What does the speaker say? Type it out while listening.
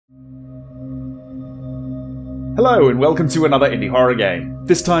Hello and welcome to another indie horror game.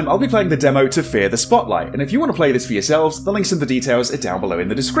 This time I'll be playing the demo to Fear the Spotlight, and if you want to play this for yourselves, the links and the details are down below in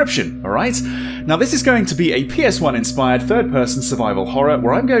the description, alright? Now this is going to be a PS1 inspired third-person survival horror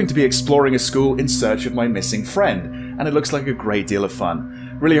where I'm going to be exploring a school in search of my missing friend, and it looks like a great deal of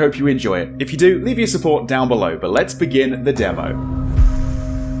fun. Really hope you enjoy it. If you do, leave your support down below, but let's begin the demo.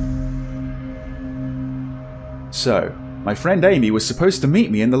 So, my friend Amy was supposed to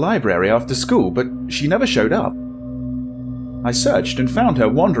meet me in the library after school, but she never showed up. I searched and found her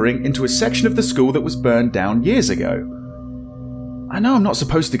wandering into a section of the school that was burned down years ago. I know I'm not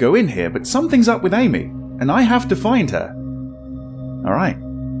supposed to go in here, but something's up with Amy, and I have to find her. Alright,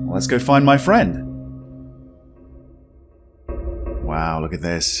 well, let's go find my friend. Wow, look at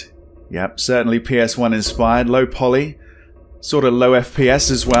this. Yep, certainly PS1 inspired, low poly, sort of low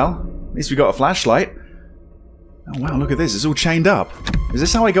FPS as well. At least we got a flashlight. Oh wow, look at this, it's all chained up. Is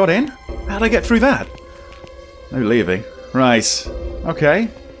this how I got in? How'd I get through that? No leaving. Right. Okay.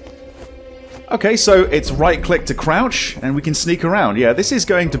 Okay, so it's right-click to crouch, and we can sneak around. Yeah, this is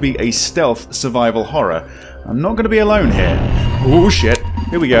going to be a stealth survival horror. I'm not going to be alone here. Oh shit.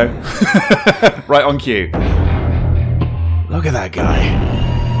 Here we go. Right on cue. Look at that guy.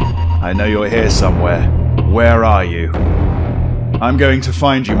 I know you're here somewhere. Where are you? I'm going to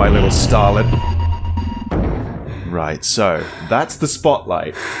find you, my little starlet. Right, so, that's the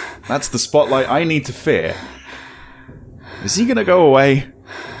spotlight. That's the spotlight I need to fear. Is he gonna go away?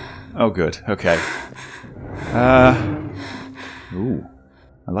 Oh good, okay. Ooh,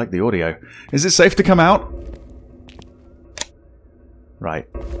 I like the audio. Is it safe to come out? Right.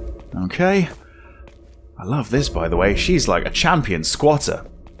 Okay. I love this, by the way. She's like a champion squatter.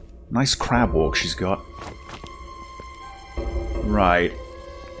 Nice crab walk she's got. Right.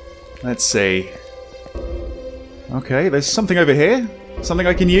 Let's see. Okay, there's something over here. Something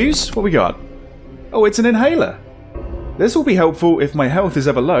I can use? What we got? Oh, it's an inhaler. This will be helpful if my health is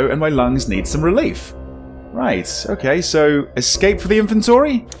ever low and my lungs need some relief. Right, okay, so escape for the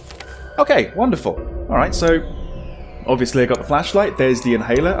inventory? Okay, wonderful. Alright, so obviously I got the flashlight, there's the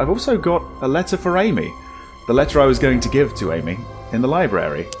inhaler. I've also got a letter for Amy. The letter I was going to give to Amy in the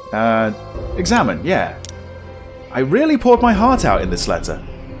library. Examine, yeah. I really poured my heart out in this letter.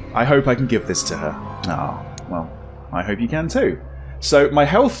 I hope I can give this to her. Oh, well, I hope you can too. So, my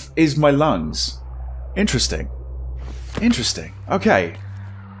health is my lungs. Interesting. Interesting. Okay.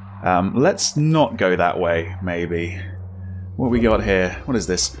 Let's not go that way, maybe. What we got here? What is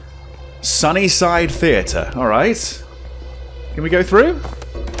this? Sunnyside Theatre. Alright. Can we go through?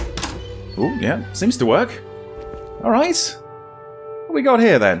 Oh, yeah. Seems to work. Alright. What we got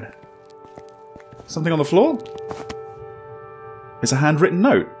here, then? Something on the floor? It's a handwritten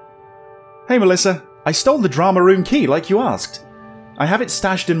note. Hey, Melissa. I stole the drama room key like you asked. I have it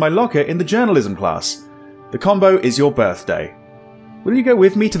stashed in my locker in the journalism class. The combo is your birthday. Will you go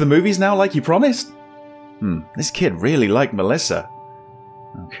with me to the movies now like you promised? This kid really liked Melissa.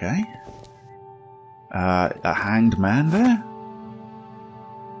 Okay. A hanged man there?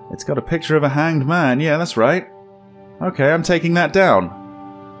 It's got a picture of a hanged man, yeah, that's right. Okay, I'm taking that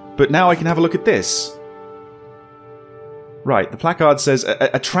down. But now I can have a look at this. Right, the placard says,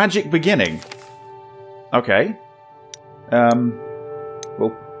 a tragic beginning. Okay.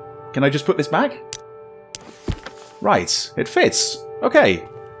 Well, can I just put this back? Right, it fits. Okay.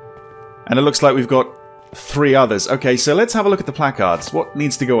 And it looks like we've got 3 others. Okay, so let's have a look at the placards. What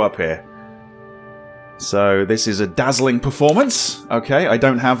needs to go up here? So, this is a dazzling performance. Okay, I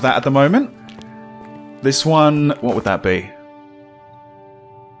don't have that at the moment. This one, what would that be?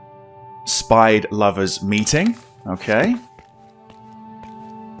 Spied lovers meeting. Okay.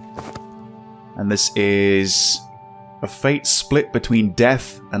 And this is a fate split between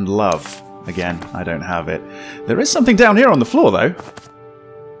death and love. Again, I don't have it. There is something down here on the floor, though.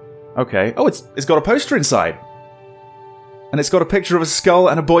 Okay. Oh, it's got a poster inside. And it's got a picture of a skull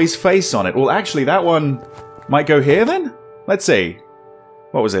and a boy's face on it. Well, actually, that one might go here, then? Let's see.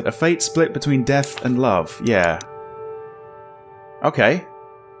 What was it? A fate split between death and love. Yeah. Okay.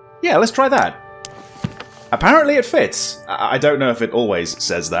 Yeah, let's try that. Apparently it fits. I don't know if it always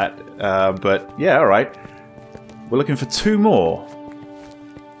says that. But, yeah, alright. We're looking for 2 more.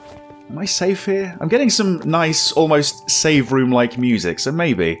 Am I safe here? I'm getting some nice, almost save room-like music, so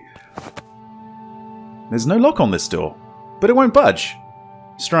maybe. There's no lock on this door, but it won't budge.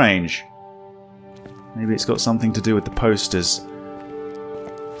 Strange. Maybe it's got something to do with the posters.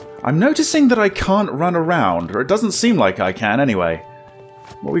 I'm noticing that I can't run around, or it doesn't seem like I can anyway.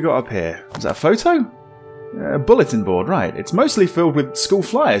 What we got up here? Is that a photo? A bulletin board, right. It's mostly filled with school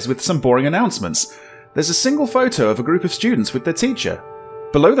flyers with some boring announcements. There's a single photo of a group of students with their teacher.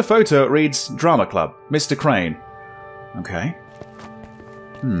 Below the photo, it reads Drama Club, Mr. Crane. Okay.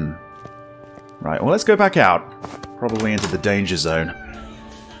 Right, well, let's go back out. Probably into the danger zone.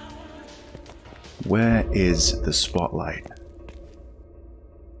 Where is the spotlight?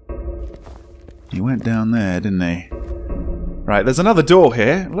 He went down there, didn't he? Right, there's another door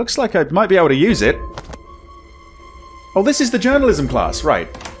here. Looks like I might be able to use it. Oh, this is the journalism class. Right.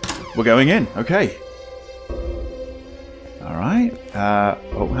 We're going in. Okay. Alright.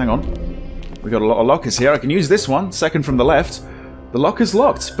 Oh, hang on. We got a lot of lockers here. I can use this one. Second from the left. The locker's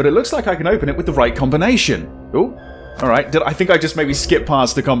locked, but it looks like I can open it with the right combination. Oh, alright. I think I just maybe skipped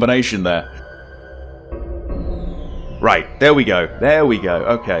past the combination there. Right, there we go. There we go.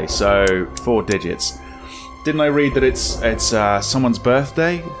 Okay, so 4 digits. Didn't I read that it's someone's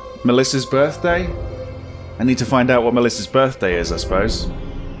birthday? Melissa's birthday? I need to find out what Melissa's birthday is, I suppose.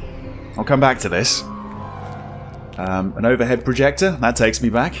 I'll come back to this. An overhead projector? That takes me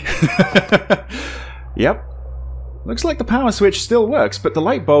back. Yep. Looks like the power switch still works, but the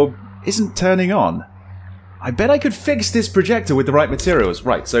light bulb isn't turning on. I bet I could fix this projector with the right materials.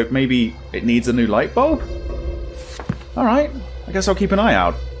 Right, so maybe it needs a new light bulb? Alright, I guess I'll keep an eye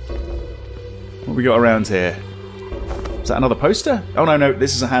out. What we got around here? Is that another poster? Oh no,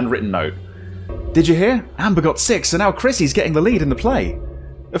 this is a handwritten note. Did you hear? Amber got 6, so now Chrissy's getting the lead in the play.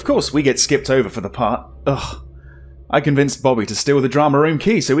 Of course, we get skipped over for the part. Ugh. I convinced Bobby to steal the drama room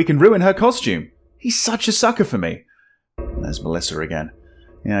key so we can ruin her costume. He's such a sucker for me. There's Melissa again.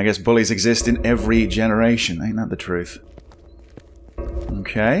 Yeah, I guess bullies exist in every generation. Ain't that the truth?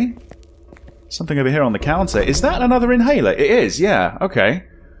 Okay. Something over here on the counter. Is that another inhaler? It is, yeah. Okay.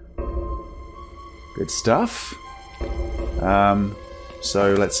 Good stuff.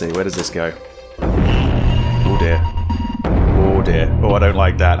 So let's see. Where does this go? Oh dear. Oh dear. Oh, I don't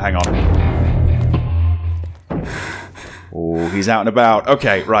like that. Hang on. Oh, he's out and about.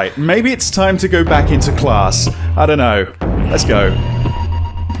 Okay, right. Maybe it's time to go back into class. I don't know. Let's go.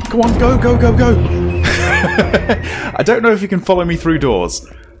 Come on, go, go, go, go. I don't know if you can follow me through doors.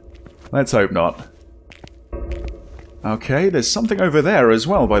 Let's hope not. Okay, there's something over there as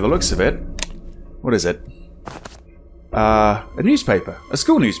well by the looks of it. What is it? A newspaper. A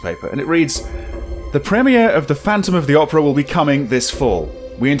school newspaper. And it reads, "The premiere of The Phantom of the Opera will be coming this fall.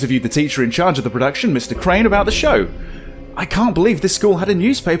 We interviewed the teacher in charge of the production, Mr. Crane, about the show. I can't believe this school had a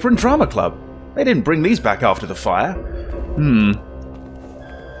newspaper and drama club. They didn't bring these back after the fire.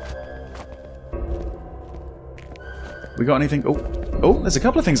 We got anything? Oh, there's a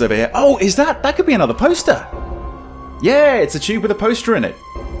couple of things over here. Oh, is that? That could be another poster. Yeah, it's a tube with a poster in it.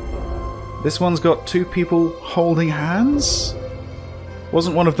 This one's got 2 people holding hands?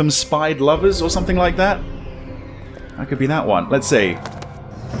 Wasn't one of them spied lovers or something like that? That could be that one. Let's see.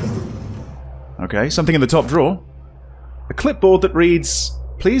 Okay, something in the top drawer. A clipboard that reads,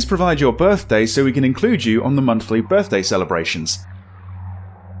 "Please provide your birthday so we can include you on the monthly birthday celebrations."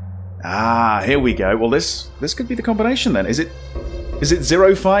 Ah, here we go. Well, this could be the combination then. Is it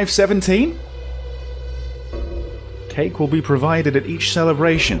 0517? Cake will be provided at each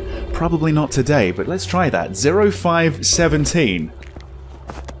celebration. Probably not today, but let's try that. 0517.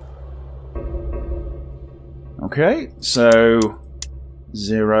 Okay, so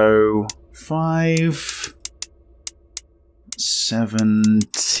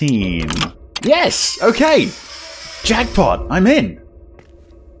 0517. Yes! Okay! Jackpot! I'm in!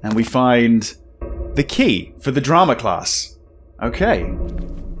 And we find the key for the drama class. Okay.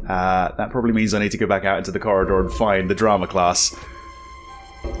 That probably means I need to go back out into the corridor and find the drama class.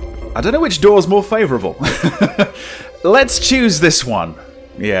 I don't know which door's more favourable. Let's choose this one.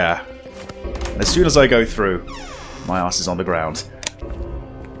 Yeah. As soon as I go through, my ass is on the ground.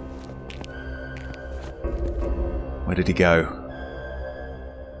 Where did he go?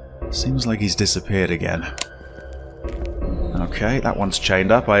 Seems like he's disappeared again. Okay, that one's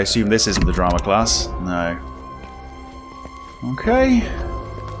chained up. I assume this isn't the drama class. No. Okay.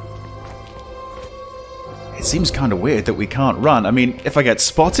 It seems kind of weird that we can't run. I mean, if I get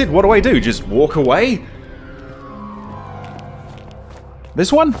spotted, what do I do? Just walk away?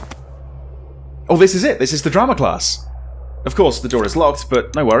 This one? Oh, this is it. This is the drama class. Of course, the door is locked,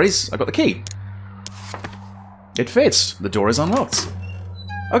 but no worries. I got the key. It fits. The door is unlocked.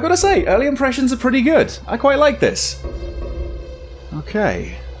 I've got to say, early impressions are pretty good. I quite like this.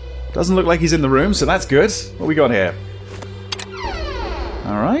 Okay. Doesn't look like he's in the room, so that's good. What we got here?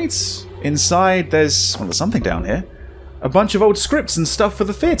 Alright. Inside, there's something down here. A bunch of old scripts and stuff for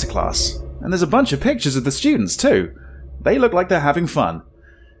the theatre class. And there's a bunch of pictures of the students, too. They look like they're having fun.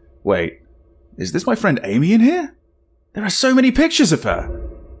 Wait. Is this my friend Amy in here? There are so many pictures of her.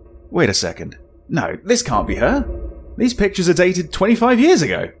 Wait a second. No, this can't be her. These pictures are dated 25 years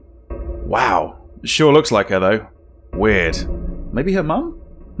ago. Wow. Sure looks like her, though. Weird. Maybe her mum?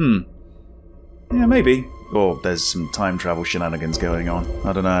 Yeah, maybe. Or there's some time travel shenanigans going on.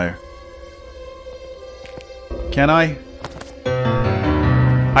 I don't know. Can I?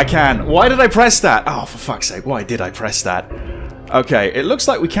 I can. Why did I press that? Oh, for fuck's sake, why did I press that? Okay, it looks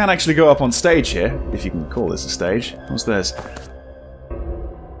like we can actually go up on stage here, if you can call this a stage. What's this?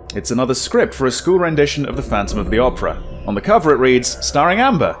 It's another script for a school rendition of The Phantom of the Opera. On the cover it reads, starring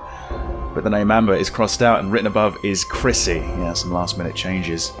Amber. But the name Amber is crossed out and written above is Chrissy. Yeah, some last minute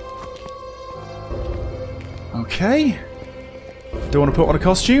changes. Okay. Do I want to put on a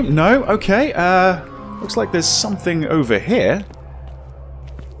costume? No? Okay, looks like there's something over here.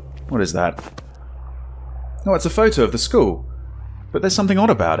 What is that? Oh, it's a photo of the school. But there's something odd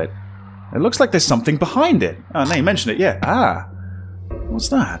about it. It looks like there's something behind it. Oh, no, you mentioned it, yeah. Ah. What's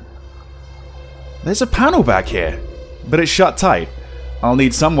that? There's a panel back here. But it's shut tight. I'll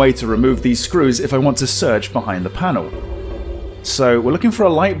need some way to remove these screws if I want to search behind the panel. So, we're looking for a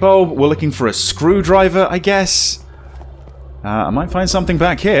light bulb. We're looking for a screwdriver, I guess. I might find something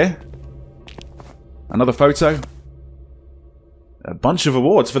back here. Another photo. A bunch of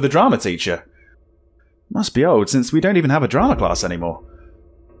awards for the drama teacher. Must be old, since we don't even have a drama class anymore.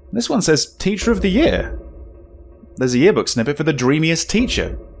 This one says Teacher of the Year. There's a yearbook snippet for the dreamiest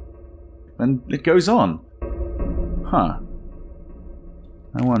teacher. And it goes on. Huh.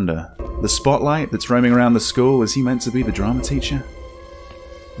 I wonder. The spotlight that's roaming around the school, is he meant to be the drama teacher?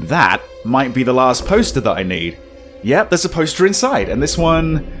 That might be the last poster that I need. Yep, there's a poster inside, and this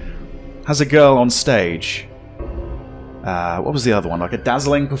one has a girl on stage. What was the other one? Like a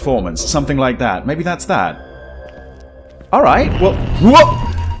dazzling performance, something like that. Maybe that's that. Alright, well... Whoa!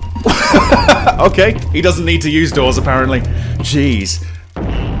 Okay, he doesn't need to use doors, apparently. Jeez.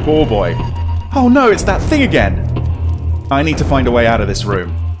 Poor boy. Oh no, it's that thing again! I need to find a way out of this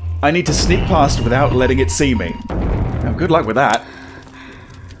room. I need to sneak past without letting it see me. Now, good luck with that.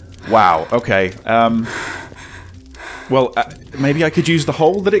 Wow, okay. Well, maybe I could use the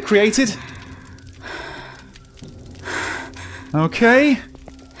hole that it created? Okay.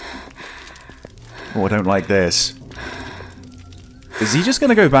 Oh, I don't like this. Is he just going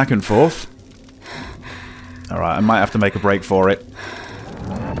to go back and forth? Alright, I might have to make a break for it.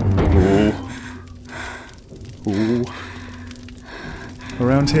 Ooh. Ooh.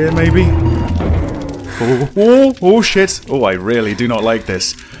 Around here, maybe? Oh, shit. Oh, I really do not like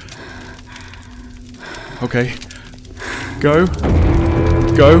this. Okay. Go.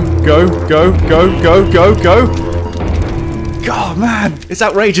 Go, go, go, go, go, go, go. God, man. It's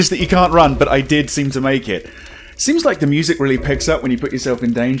outrageous that you can't run, but I did seem to make it. Seems like the music really picks up when you put yourself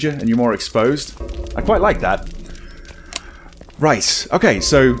in danger and you're more exposed. I quite like that. Right. Okay,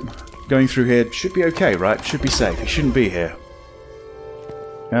 so going through here should be okay, right? Should be safe. He shouldn't be here.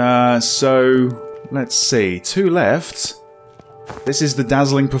 So let's see. 2 left. This is the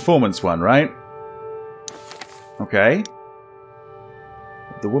dazzling performance one, right? Okay.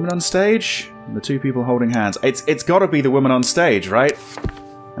 The woman on stage, and the 2 people holding hands. It's got to be the woman on stage, right?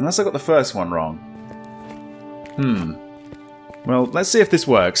 Unless I got the first one wrong. Well, let's see if this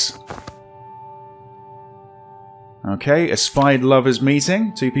works. Okay, a spied lovers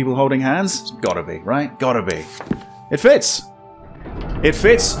meeting. 2 people holding hands. It's gotta be, right? Gotta be. It fits. It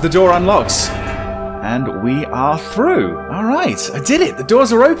fits. The door unlocks. And we are through. Alright, I did it. The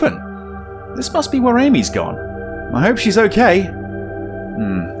doors are open. This must be where Amy's gone. I hope she's okay.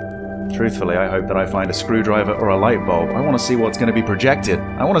 Truthfully, I hope that I find a screwdriver or a light bulb. I want to see what's going to be projected.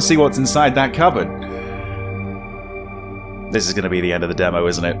 I want to see what's inside that cupboard. This is going to be the end of the demo,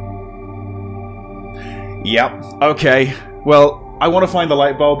 isn't it? Yep. Okay. Well, I want to find the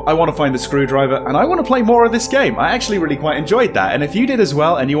light bulb, I want to find the screwdriver, and I want to play more of this game. I actually really quite enjoyed that, and if you did as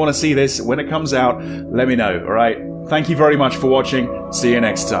well, and you want to see this when it comes out, let me know, alright? Thank you very much for watching. See you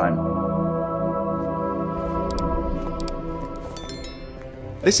next time.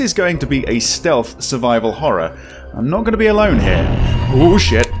 This is going to be a stealth survival horror. I'm not going to be alone here. Oh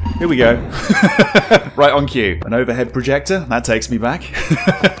shit, here we go. Right on cue. An overhead projector, that takes me back.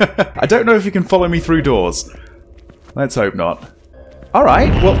 I don't know if you can follow me through doors. Let's hope not.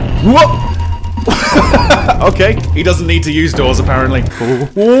 Alright, well, whoa! Okay, he doesn't need to use doors apparently.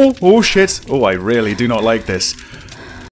 Oh shit. Oh, I really do not like this.